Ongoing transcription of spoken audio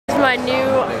my new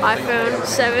iPhone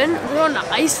 7. We're going to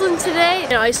Iceland today.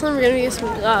 In Iceland, we're gonna get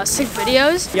some sick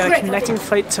videos. We got a connecting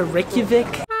flight to Reykjavik.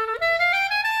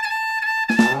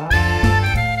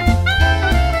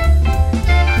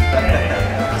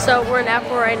 So we're in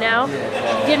Apple right now.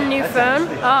 Getting a new phone.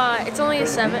 It's only a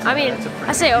 7. I mean,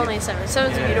 I say only a 7.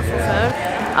 7's a beautiful phone.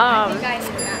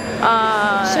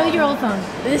 Show your old phone.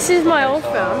 This is my old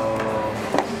phone.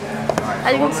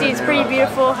 As you can see, it's pretty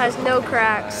beautiful. Has no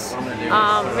cracks.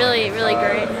 Really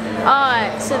great.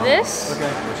 So this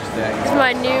is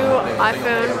my new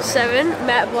iPhone 7,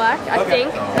 matte black. I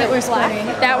think that we're splitting.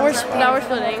 That we're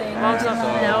splitting. Mom's not.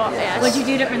 No. Yes. What'd you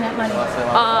do to earn that money?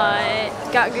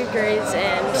 Got good grades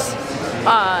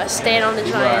and stayed on the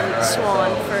giant swan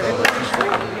for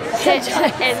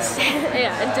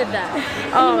and did that.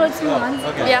 And you mowed some lawns?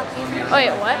 Yeah. Oh wait,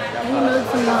 what? And you mowed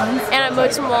some lawns? And I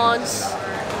mowed some lawns.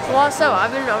 Well, so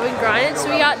I've been grinding. So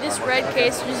we got this red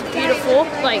case, which is beautiful,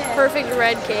 like perfect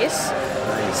red case.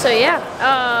 So yeah,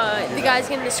 the guy's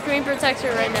getting the screen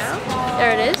protector right now.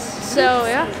 There it is. So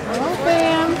yeah. Oh,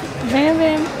 bam. Bam,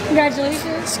 bam. Congratulations.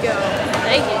 Let's go.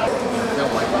 Thank you.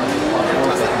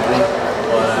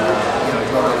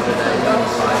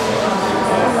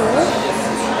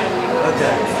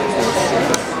 Okay.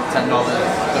 $10. So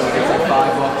it's like $5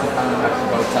 and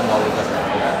Mexico, $10.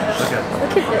 Okay.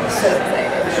 Look at this.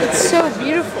 It's so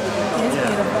beautiful. It is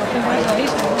beautiful.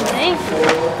 Congratulations. Thank you.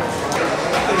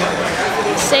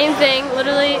 Same thing,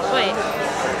 literally. Wait.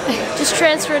 Just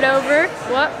transferred over.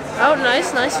 What? Oh,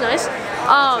 nice.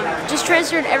 Just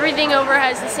transferred everything over.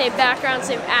 Has the same background,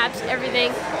 same apps,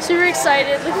 everything. Super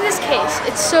excited. Look at this case.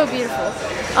 It's so beautiful.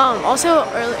 Also,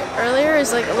 earlier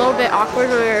is like a little bit awkward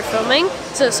when we were filming.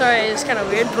 So sorry, it was kind of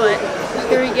weird, but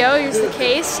here we go. Here's the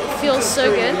case. It feels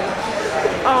so good.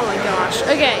 Oh my gosh.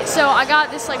 Okay, so I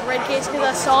got this like red case because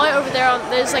I saw it over there.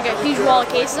 There's like a huge wall of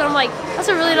cases, and I'm like, that's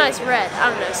a really nice red. I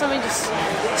don't know. Something just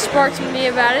sparked me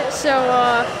about it. So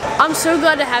I'm so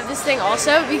glad to have this thing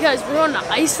also because we're going to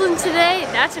Iceland today.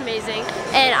 That's amazing,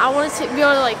 and I wanted to be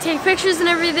able to like take pictures and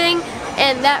everything.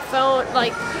 And that phone,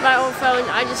 like my old phone,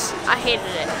 I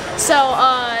hated it. So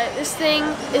this thing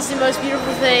is the most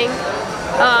beautiful thing,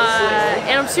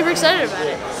 and I'm super excited about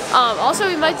it. Also,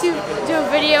 we might do a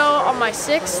video on my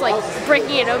 6, like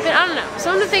breaking it open. I don't know,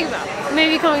 something to think about.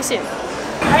 Maybe coming soon.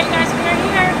 All right, guys, we are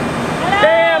here. Hello.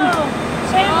 Bam!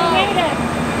 Bam, we made it.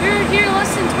 We were here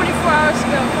less than 24 hours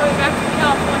ago, coming back from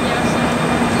California. So.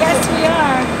 Yes, we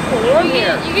are.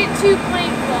 You get 2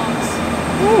 plane vlogs.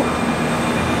 Woo.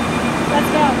 Let's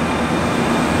go.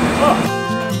 Oh.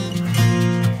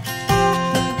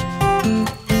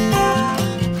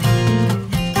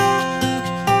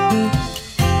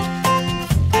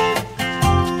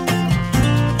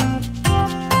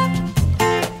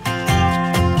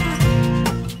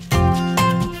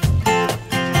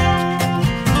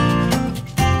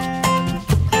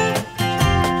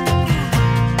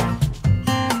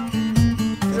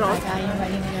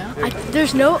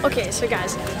 There's no, okay, so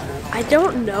guys, I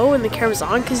don't know when the camera's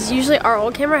on because usually our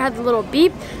old camera had the little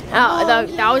beep.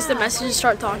 That was the message to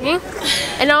start talking.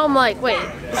 And now I'm like, wait,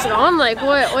 is it on? Like,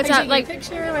 what's that? Like,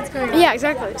 picture? What's going on? Yeah,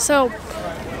 exactly. So,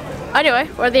 anyway,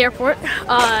 we're at the airport.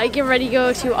 Getting ready to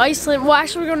go to Iceland. Well,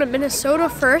 actually, we're going to Minnesota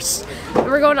first. And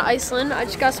we're going to Iceland. I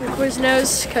just got some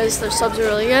Quiznos because their subs are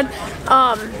really good.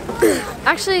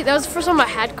 Actually, that was the first time I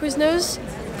had Quiznos.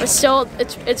 But still,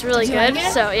 it's really good.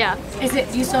 So yeah. Is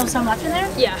it? Do you still have some left in there?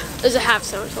 Yeah, there's a half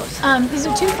so much left. These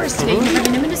are 2 first today. You're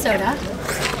coming to Minnesota.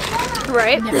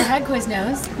 Right. Never had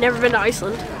Quiznos. Never been to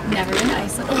Iceland. Never been to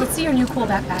Iceland. Oh, let's see your new cool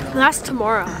backpack. That's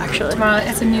tomorrow, actually. Tomorrow,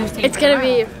 it's a new thing. It's gonna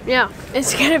be, yeah.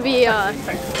 It's gonna be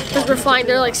because we're flying.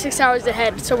 They're like 6 hours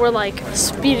ahead, so we're like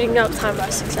speeding up time by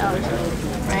 6 hours.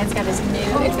 Ryan's got his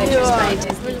new Adventures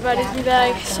by Disney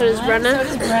bag. So does Brennan. So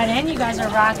does Brennan. You guys are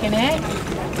rocking it.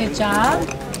 Good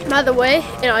job. By the way,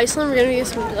 in Iceland, we're gonna get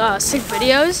some sick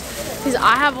videos because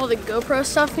I have all the GoPro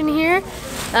stuff in here.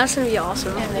 That's gonna be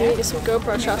awesome. We're gonna get some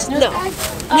GoPro shots. No.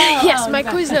 Yes, my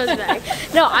Quiznos bag.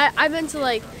 No, I meant to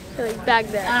like bag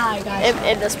there. Ah, I got you.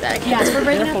 In this bag. Yes, we're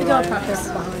breaking up the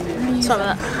GoPros. Saw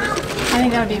that. I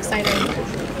think that would be exciting.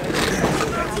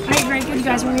 Alright, very good. You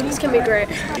guys are waiting? It's gonna be great.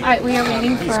 Alright, we are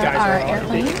waiting for our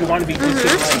airplane. We want to be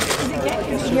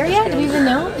Is it here yet? Do we even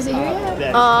know? Is it here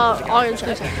yet? I'll go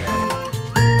check. Okay.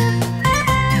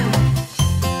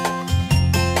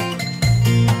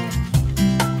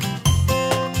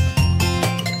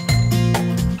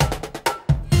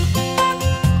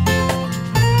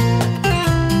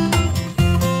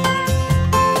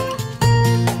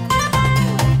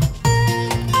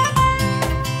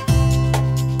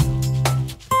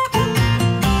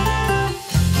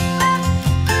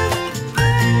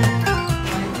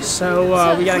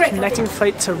 So we got a connecting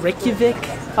flight to Reykjavik,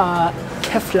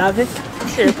 Keflavik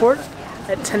Airport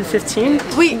at 10:15.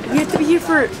 Wait, we have to be here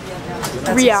for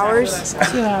 3 hours.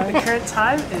 2 hours. The current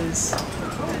time is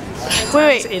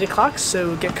Wait. 8 o'clock,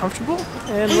 so get comfortable,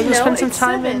 and we're gonna spend some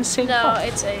time in St. Paul. No,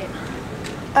 it's 8.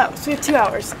 Oh, so we have 2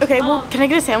 hours. Okay, well, can I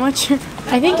get a sandwich?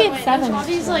 I think it's 7. All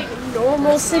these like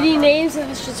normal city names,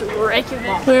 and it's just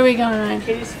Reykjavik. Where are we going, Ryan?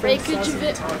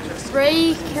 Reykjavik.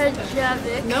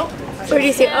 Reykjavik. Nope. Where do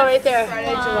you see? Oh, right there.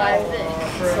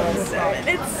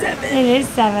 It is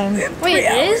 7. Wait,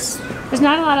 it is? There's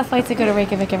not a lot of flights that go to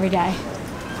Reykjavik every day.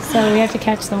 So we have to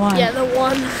catch the one. Yeah, the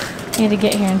one. We need to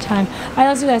get here in time. Alright,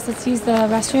 let's do this. Let's use the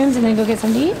restrooms and then go get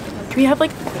something to eat. Can we have,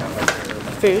 like,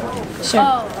 food? Sure.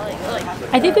 Oh, like.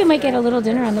 I think we might get a little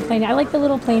dinner on the plane. I like the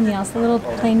little plane meals. The little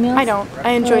plane meals. I don't.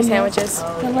 I enjoy sandwiches.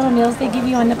 The little meals they give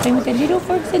you on the plane with the little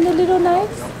forks and the little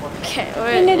knives Okay,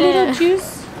 and the little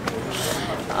juice.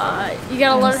 you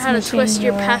gotta learn how to smishing twist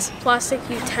your your plastic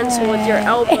utensil with your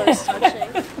elbows touching.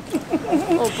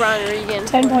 Oh, Brian Regan.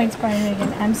 10 points, Brian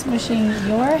Regan. I'm smushing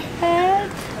your head.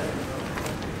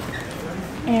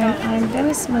 And I'm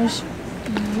gonna smush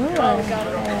your head.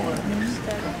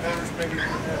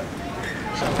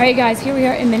 Alright guys, here we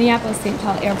are in Minneapolis St.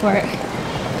 Paul Airport.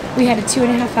 We had a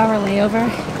 2.5-hour layover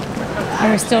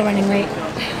and we're still running late.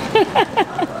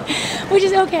 Which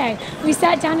is okay. We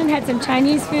sat down and had some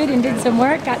Chinese food and did some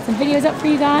work, got some videos up for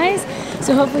you guys.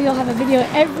 So hopefully you'll have a video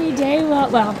every day,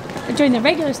 well, during the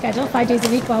regular schedule, 5 days a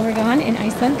week while we're gone in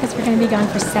Iceland, because we're going to be gone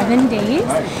for 7 days.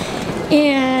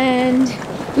 And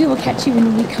we will catch you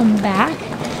when we come back.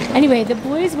 Anyway, the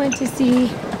boys went to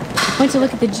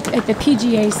look at the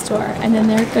PGA store, and then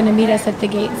they're going to meet us at the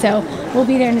gate. So we'll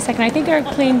be there in a second. I think our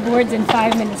plane boards in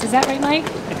 5 minutes. Is that right, Mike?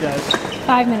 It does.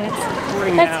 5 minutes.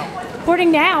 Boarding now.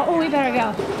 Boarding now? Oh, we better go.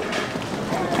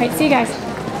 All right, see you guys.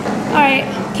 All right,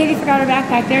 Katie forgot her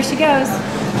backpack. There she goes.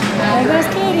 There goes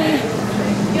Katie.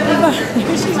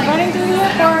 She's running through the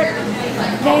airport.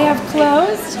 They have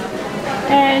closed,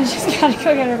 and she's got to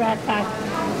go get her backpack.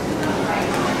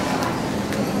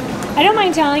 I don't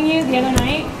mind telling you, the other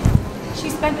night, she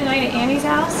spent the night at Annie's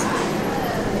house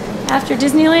after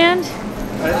Disneyland,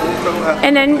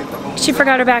 and then she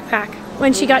forgot her backpack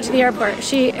when she got to the airport.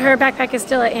 Her backpack is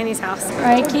still at Annie's house. All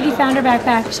right, Katie found her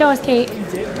backpack. Show us, Kate.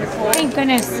 Thank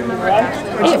goodness.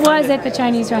 It was at the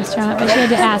Chinese restaurant, but she had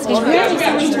to ask. It's really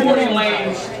someone turned it in.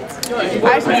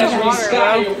 I just need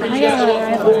some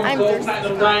water, bro. I'm thirsty.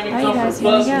 Alright, you guys,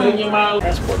 here we go.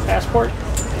 Passport.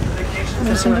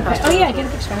 Oh yeah, get a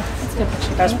picture. That's a good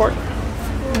picture. Passport.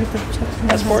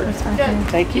 Passport.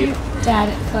 Thank you. Dad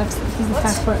collects. He's a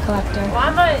passport collector. Why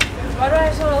do I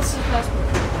have someone else's passport?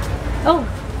 Oh,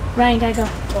 Ryan, gotta go.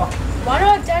 Why do I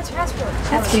have Dad's passport?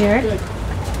 That's weird.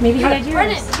 Maybe he had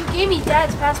Brennan, yours. you gave me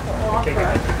Dad's passport. Okay,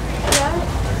 got it.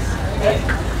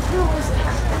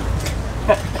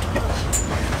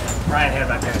 Ryan had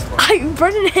my passport.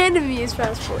 Brennan handed me his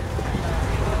passport.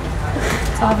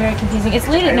 It's all very confusing. It's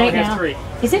late at night now. 3.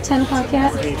 Is it 10 o'clock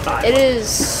yet? 5. It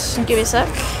is. Give me a sec.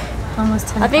 Almost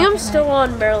 10 I think I'm o'clock at still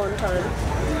on Maryland time.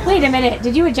 night. Wait a minute.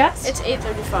 Did you adjust? It's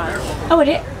 8:35. Oh,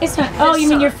 it's not. Oh, you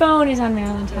mean not. your phone is on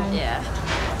Maryland time? Yeah.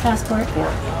 Passport.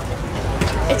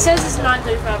 It says it's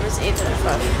 9:35, but it's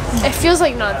 8:35. It feels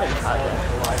like 9:35.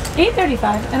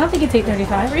 8:35. I don't think it's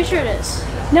 8:35. Pretty sure it is.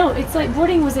 No, it's like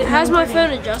boarding was at Has my 9:30.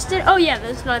 phone adjusted? Oh yeah,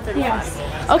 that's 9:35. Yes.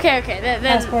 Okay.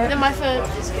 Passport. Then my phone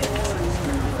is good.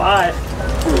 5.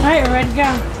 All right, we're ready to go.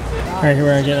 All right, here we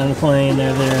are getting on the plane.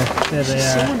 There they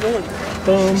are.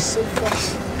 Boom.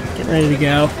 Getting ready to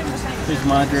go. There's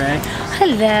Madre.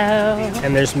 Hello.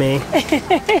 And there's me.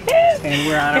 And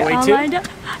we're on our way to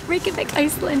Reykjavik,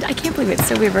 Iceland. I can't believe it's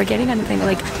so weird. We're getting on the plane.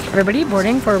 They're like, everybody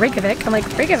boarding for Reykjavik. I'm like,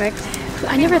 Reykjavik?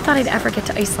 I never thought I'd ever get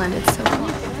to Iceland. It's so cool.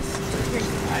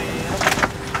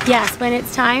 Yes, when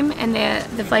it's time and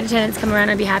the flight attendants come around,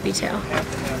 I'd be happy to.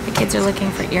 The kids are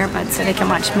looking for earbuds so they can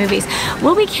watch movies.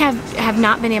 What we have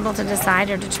not been able to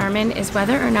decide or determine is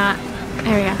whether or not,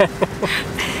 there we go,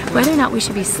 whether or not we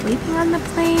should be sleeping on the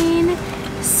plane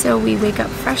so we wake up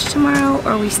fresh tomorrow,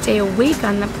 or we stay awake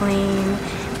on the plane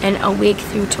and awake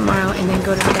through tomorrow and then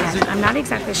go to bed. I'm not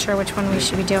exactly sure which one we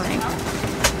should be doing.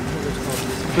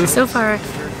 So far,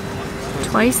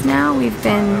 twice now we've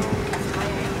been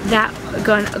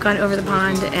gone over the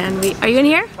pond, and are you in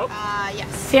here? Yes.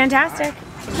 Fantastic.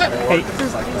 Hey,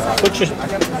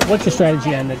 what's your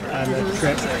strategy on the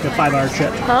trip, the 5-hour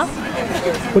trip? Huh?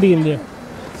 What are you gonna do?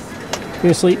 You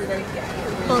gonna sleep?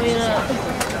 Oh yeah.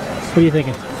 What are you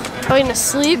thinking? Going to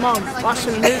sleep, watch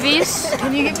some movies.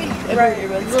 Can you give me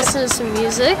listen to some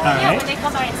music? All right.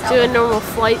 Do a normal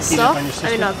flight stuff. on your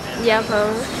I mean, yeah,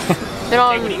 probably. Been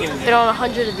on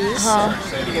 100 of these.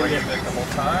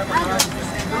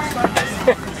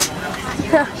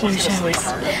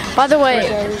 By the way,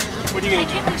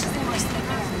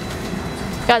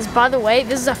 guys, by the way,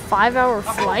 this is a 5-hour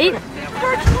flight.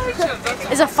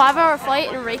 It's a 5-hour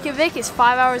flight, and Reykjavik is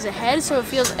 5 hours ahead, so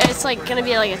it's like gonna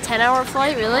be like a 10-hour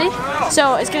flight, really.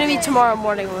 So it's gonna be tomorrow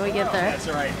morning when we get there. That's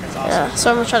all right. That's awesome. Yeah, so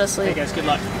I'm gonna try to sleep. Hey guys, good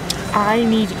luck. I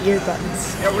need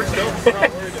earbuds. Yeah, we're still.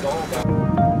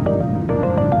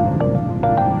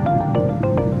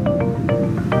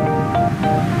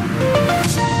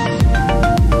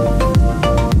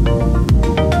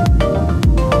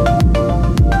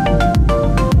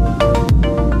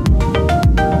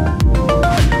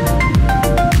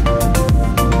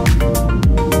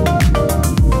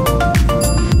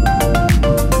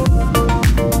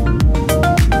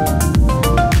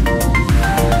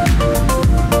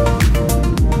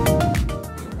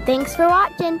 Thanks for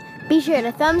watching. Be sure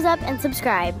to thumbs up and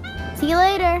subscribe. See you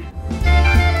later.